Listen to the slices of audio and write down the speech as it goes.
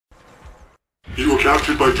You were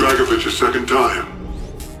captured by Dragovich a second time.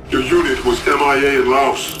 Your unit was MIA in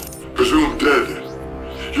Laos, presumed dead.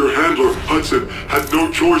 Your handler, Hudson, had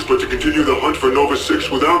no choice but to continue the hunt for Nova 6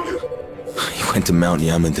 without you. He went to Mount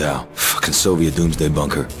Yamantau. Fucking Soviet doomsday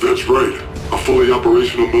bunker. That's right. A fully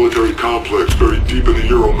operational military complex buried deep in the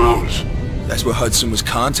Ural Mountains. That's where Hudson was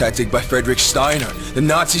contacted by Frederick Steiner, the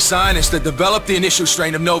Nazi scientist that developed the initial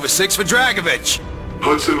strain of Nova 6 for Dragovich.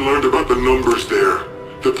 Hudson learned about the numbers there,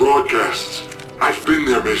 the broadcasts. I've been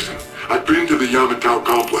there, Mason. I've been to the Yamantau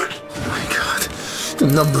complex. Oh my god, the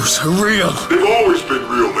numbers are real. They've always been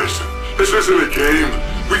real, Mason. This isn't a game.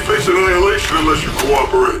 We face annihilation unless you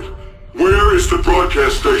cooperate. Where is the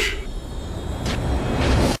broadcast station?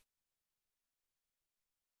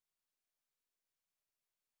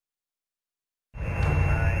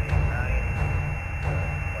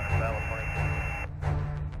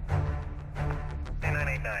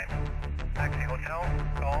 Taxi Hotel,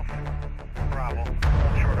 Golf, Bravo,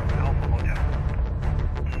 short of Alpha Hotel.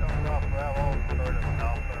 Golf, Bravo, short of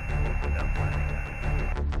Alpha,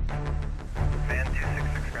 Man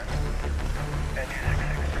 266, correct? Man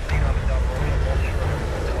 266, proceed on the double road, short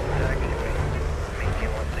of taxiway. Maintain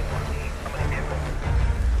 161E. How many vehicles?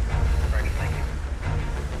 Right, thank you.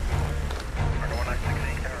 Order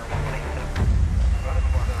 1968, or 187. Order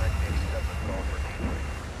 1987, call for T3.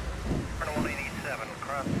 Order 187,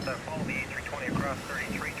 cross, follow the A320 across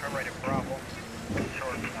 33, turn right at Bravo,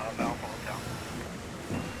 short of Alpha Hotel.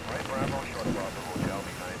 Right, Bravo, short of Alpha Hotel,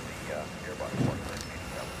 behind the nearby port.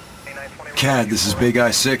 CAD, this is Big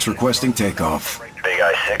I-6 requesting takeoff. Big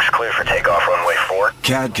I-6, clear for takeoff, runway 4.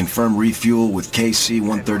 CAD, confirm refuel with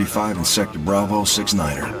KC-135 in Sector Bravo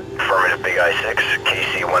 69er. Affirmative, Big I-6.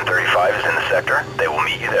 KC-135 is in the sector. They will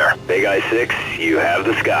meet you there. Big I-6, you have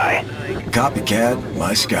the sky. Copy, CAD,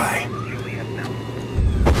 my sky.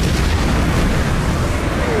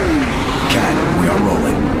 CAD, we are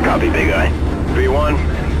rolling. Copy, Big I. V1,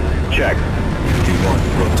 check. V1,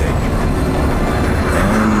 rotate.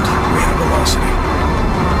 And we have velocity.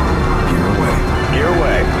 Gear away. Gear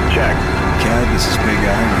away, check. CAD, this is Big I,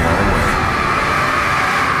 we are away.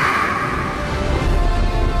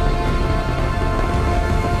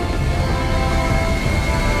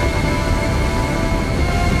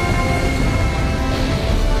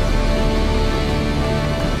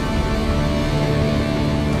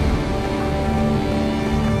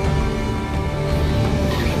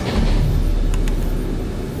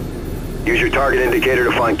 Use your target indicator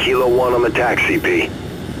to find Kilo 1 on the TAC, CP.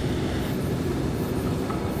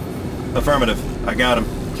 Affirmative. I got him.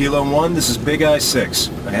 Kilo 1, this is Big I-6.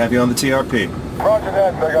 I have you on the TRP. Roger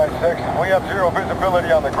that, Big I-6. We have zero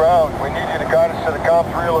visibility on the ground. We need you to guide us to the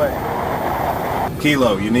comms relay.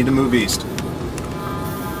 Kilo, you need to move east.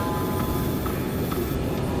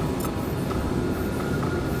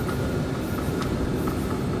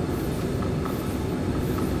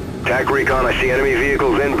 TAC recon, I see enemy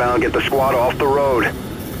vehicles inbound. Get the squad off the road.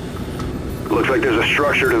 Looks like there's a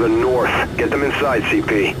structure to the north. Get them inside,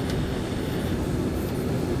 CP.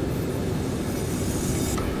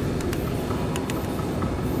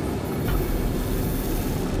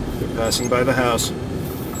 They're passing by the house.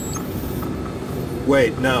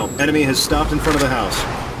 Wait, no. Enemy has stopped in front of the house.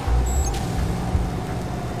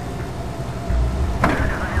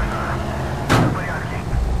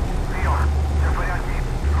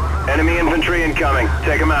 Enemy infantry incoming.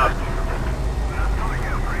 Take them out.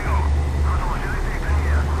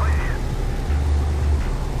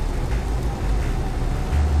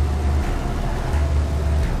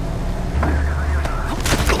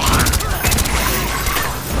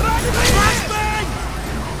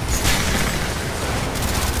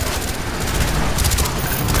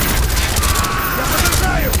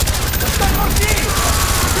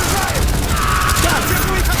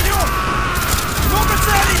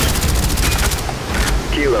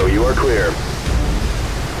 Kilo, you are clear.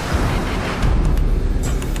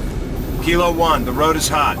 Kilo 1, the road is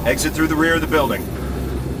hot. Exit through the rear of the building.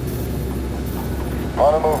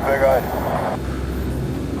 On the move, Big I.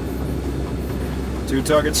 2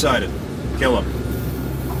 targets sighted. Kill them.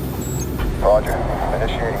 Roger.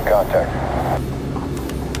 Initiating contact.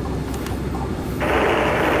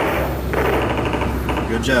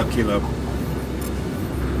 Good job, Kilo.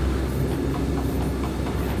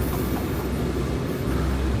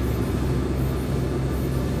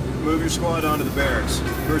 Move your squad onto the barracks.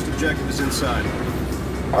 First objective is inside.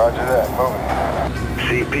 Roger that.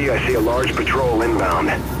 Moving. CP, I see a large patrol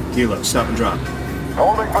inbound. Kilo, stop and drop.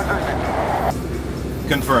 Holding position.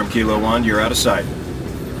 Confirm, Kilo 1, you're out of sight.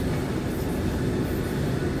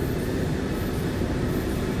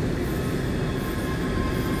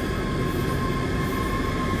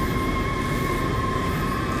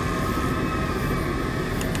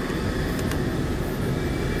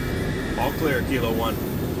 clear, Kilo 1.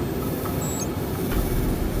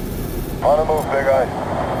 On the move, Big Eye.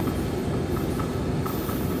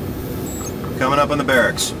 Coming up on the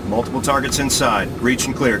barracks. Multiple targets inside. Reach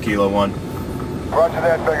and clear, Kilo 1. Roger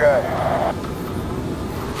that, Big Eye.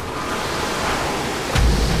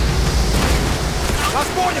 Вас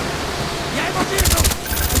понял! Я его вижу!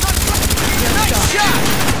 Nice shot!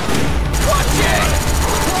 Watch it!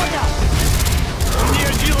 Понял! Он не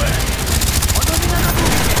делает! Он у меня на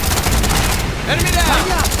духе! Enemy down!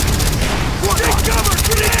 Take cover!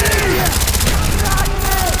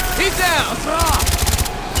 He's down!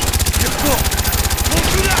 Легко! Вон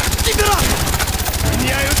сюда! Тебя!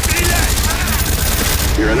 Меняю стрелять!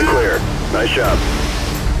 You're in the clear. Nice job.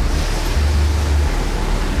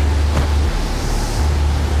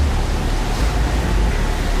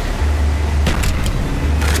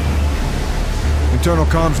 Internal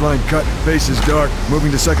comms line cut. Base is dark.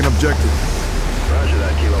 Moving to second objective. Roger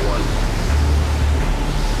that, Kilo 1.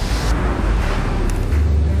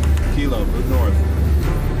 Kilo, move north.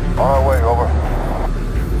 On our way, over.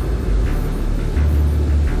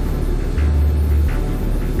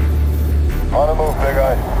 On the move, Big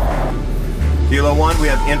Eye. Kilo 1, we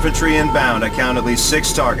have infantry inbound. I count at least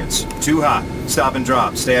 6 targets. Too hot. Stop and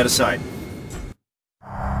drop. Stay out of sight.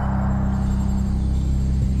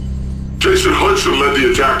 Jason Hudson led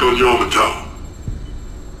the attack on Yamato.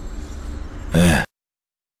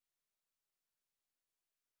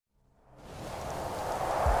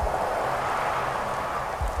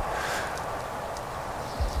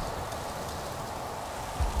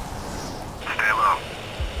 Stay low.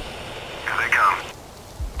 Here they come.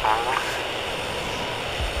 Hold.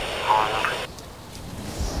 Hold.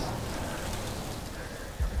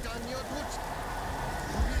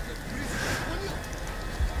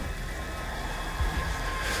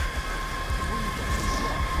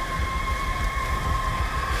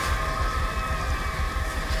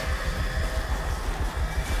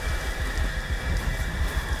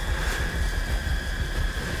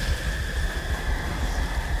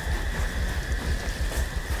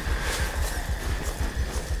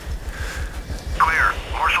 Clear.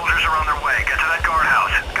 More soldiers are on their way. Get to that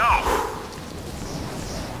guardhouse. Go!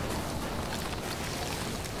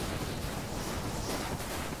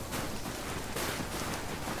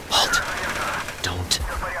 Halt. Don't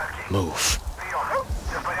move.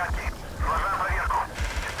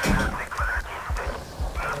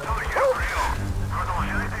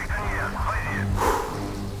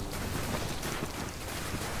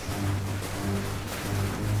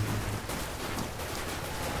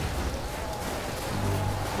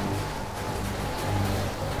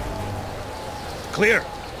 Clear!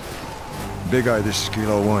 Big Eye, this is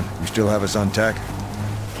Kilo 1. You still have us on tack?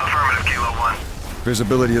 Affirmative, Kilo 1.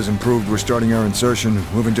 Visibility has improved. We're starting our insertion,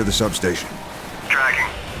 moving to the substation. Tracking.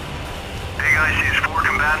 Big Eye sees 4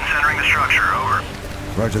 combatants entering the structure. Over.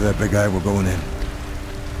 Roger that, Big Eye. We're going in.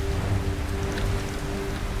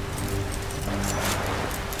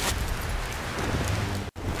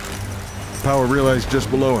 Power relay's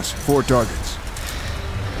just below us. 4 targets.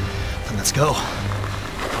 Then let's go.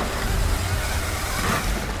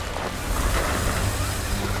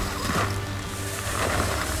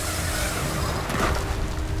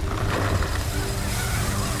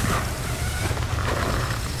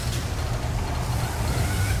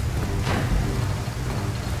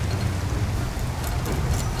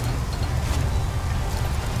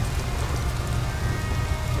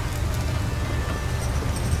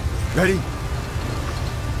 Ready?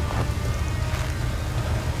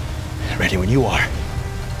 Ready when you are.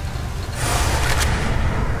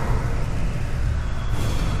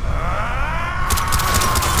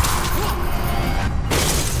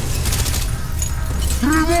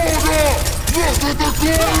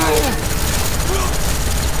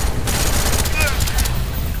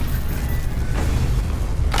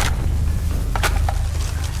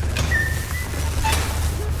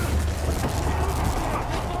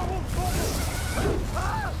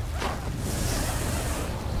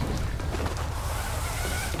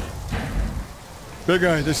 Big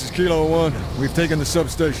Eye, this is Kilo 1. We've taken the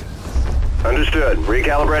substation. Understood.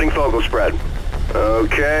 Recalibrating focal spread.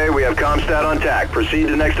 Okay, we have Comstat on tack. Proceed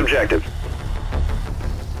to next objective.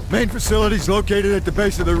 Main facility's located at the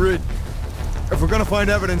base of the ridge. If we're gonna find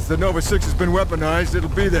evidence that Nova 6 has been weaponized, it'll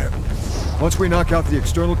be there. Once we knock out the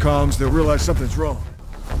external comms, they'll realize something's wrong.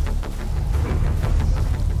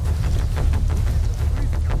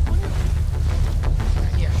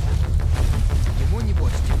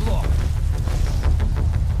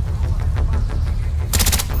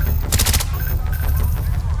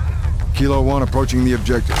 Kilo 1 approaching the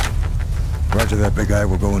objective. Roger that, Big Eye.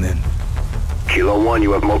 We're going in. Kilo 1,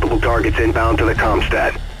 you have multiple targets inbound to the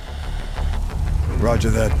Comstat. Roger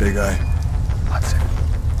that, Big Eye. Hudson,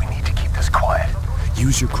 we need to keep this quiet.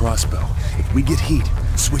 Use your crossbow. If we get heat,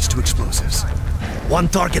 switch to explosives. One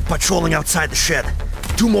target patrolling outside the shed.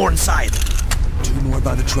 2 more inside. 2 more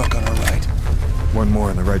by the truck on our right. 1 more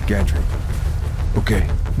in the right gantry. Okay,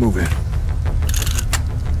 move in.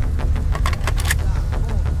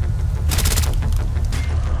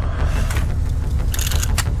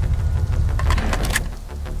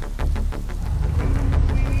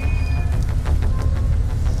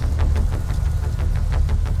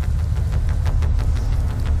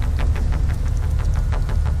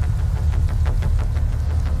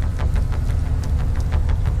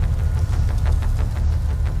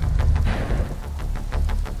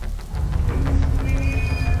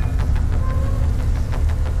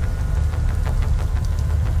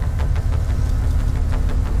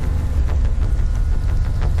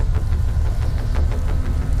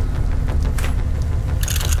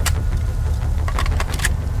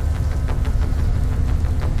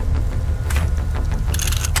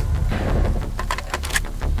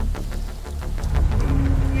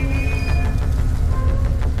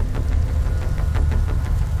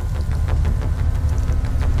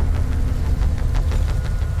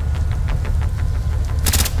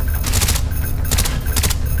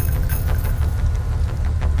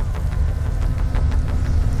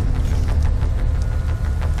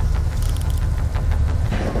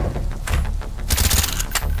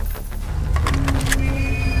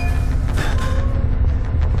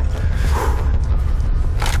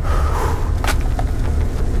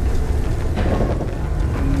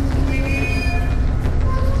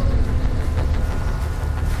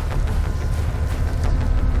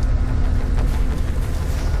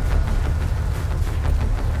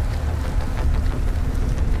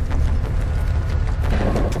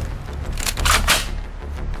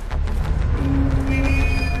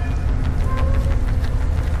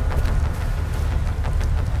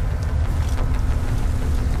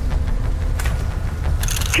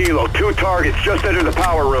 Kilo, 2 targets just entered the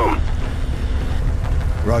power room.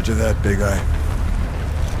 Roger that, Big Eye.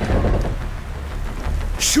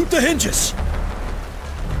 Shoot the hinges!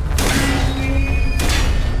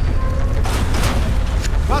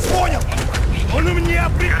 Вас понял! Он у меня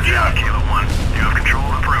прикрыл! Kilo 1, you have control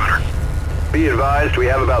of the perimeter. Be advised, we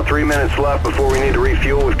have about 3 minutes left before we need to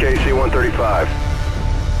refuel with KC-135.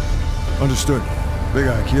 Understood. Big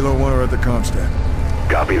Eye, Kilo 1 are at the Comstat.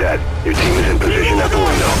 Copy that. Your team is in position at the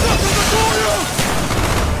window.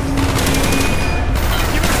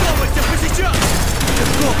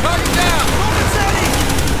 Target down!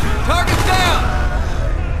 Target down!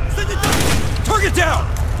 Target down!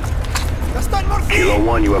 Kilo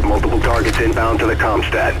 1, you have multiple targets inbound to the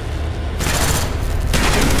Comstat.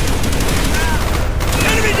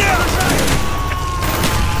 Enemy down!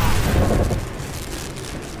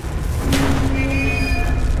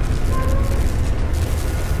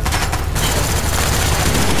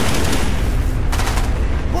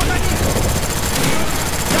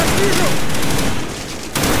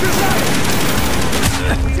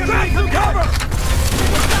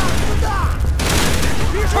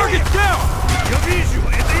 Target down! Я вижу,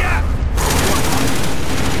 это я!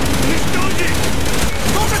 Уничтожить!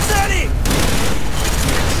 Много целей!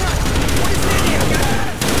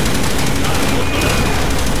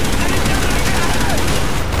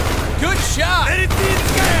 Good shot!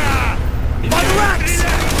 Медицинская! Подракс!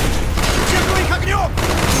 Чекну их огнем!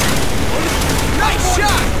 Nice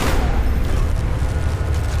shot!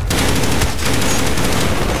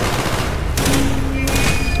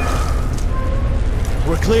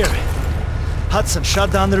 We're clear. Hudson,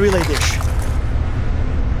 shut down the relay dish.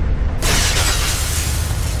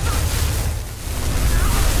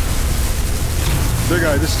 Big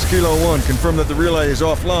Eye, this is Kilo 1. Confirm that the relay is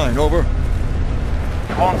offline. Over.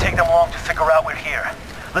 It won't take them long to figure out we're here.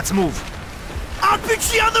 Let's move.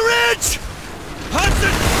 RPG on the ridge!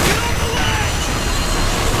 Hudson, get on the ledge!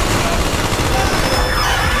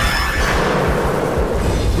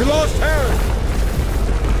 We lost Harry!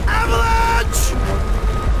 Avalanche!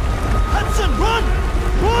 Hudson, run!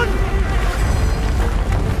 Run!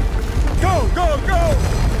 Go, go, go!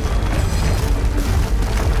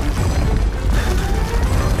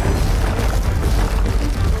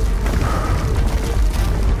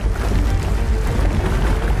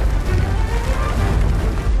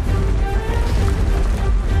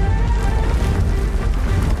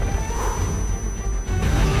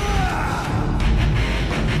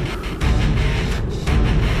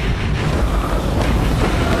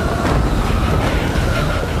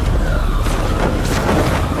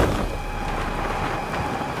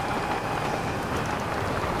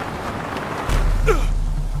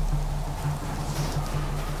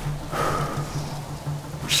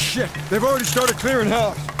 They've already started clearing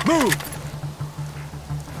house. Move!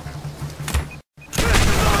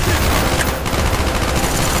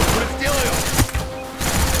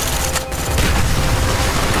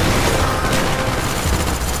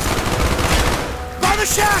 By the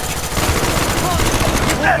shack!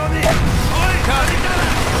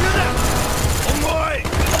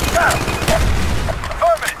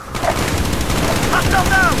 Hostile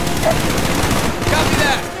down! Copy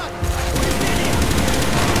that!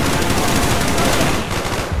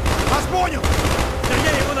 Вас понял! Да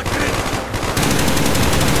я его накрыл!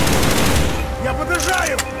 Я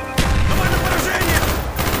подражаю! Команда поражения!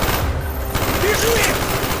 Вижу их!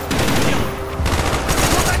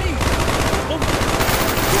 Вот они!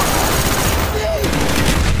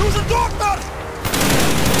 Нужен доктор!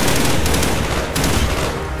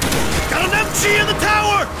 Got an MG in the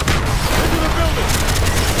tower! Into the building!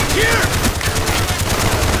 Here!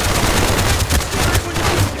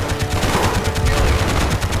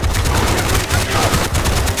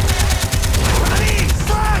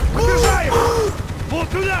 Вот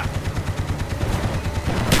туда!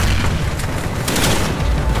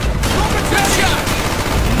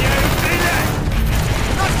 Меняю стрелять!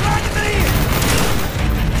 Нас ранены!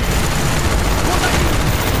 Вот они!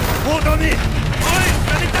 Вот они! Ой,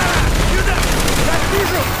 санитара! Сюда! Я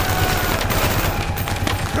вижу!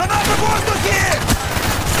 Граната в воздухе!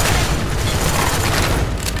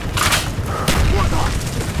 Вот он!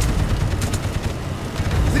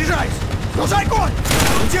 Заряжаюсь! Продолжай огонь!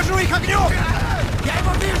 Удерживай их огнем! Я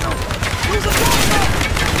его вижу! Нужен доктор!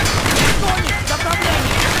 Тони,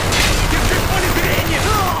 направление! Держи в поле зрения!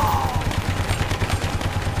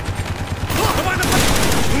 Давай на под...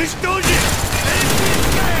 Уничтожи!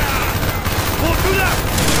 Вот туда!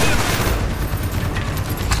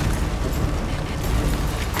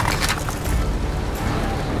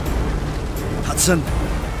 Hudson,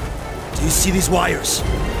 do you see these wires?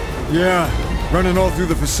 Yeah, running all through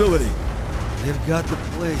the facility. They've got the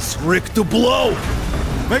place rigged to blow!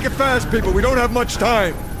 Make it fast, people. We don't have much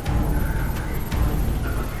time.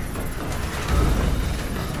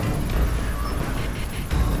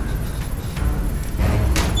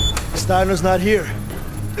 Steiner's not here.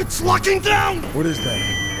 It's locking down! What is that?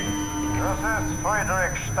 This is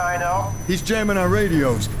Friedrich Steiner. He's jamming our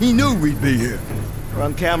radios. He knew we'd be here. We're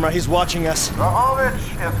on camera. He's watching us. Dragovich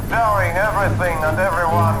is burying everything and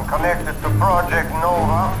everyone connected to Project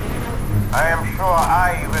Nova. I am sure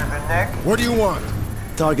I will be next. What do you want?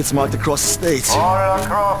 Targets marked across the states. All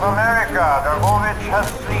across America, Dragovich has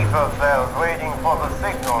sleeper cells waiting for the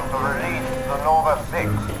signal to release the Nova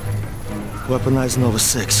 6. Weaponized Nova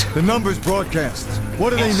 6. The numbers broadcast.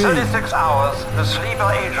 What do they In mean? 36 hours, the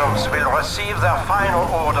sleeper agents will receive their final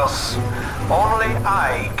orders. Only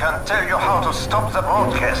I can tell you how to stop the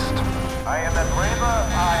broadcast. I am at River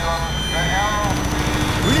Island, the Arrow.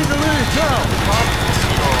 We need to leave now!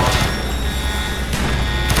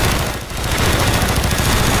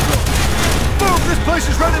 Move! This place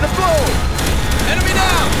is ready to blow! Enemy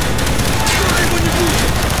down!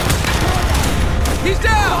 He's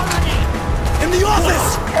down! In the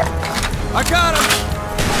office! I got him!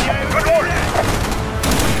 Good morning!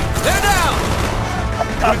 They're down!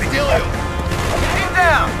 He's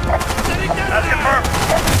down! That's confirmed.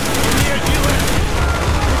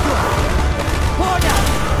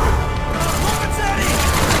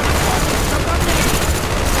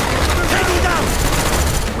 Take me down!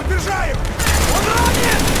 Поддержаю! Он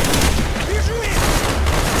ранен! Вижу их!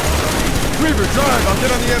 Weaver, drive! I'll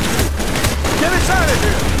get on the MG! Get us out of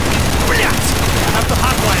here! Блять! I have to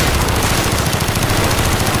hotwire!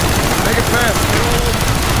 Make it fast!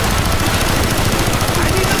 I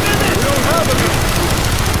need a minute! We don't have a minute!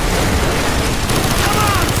 Come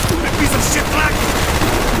on! Stupid piece of shit tracking!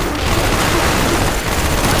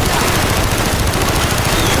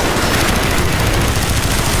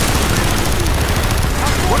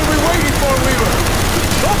 What are we waiting for, Weaver?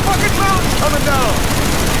 Don't fucking move! Coming down!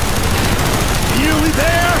 Nearly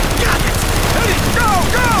there!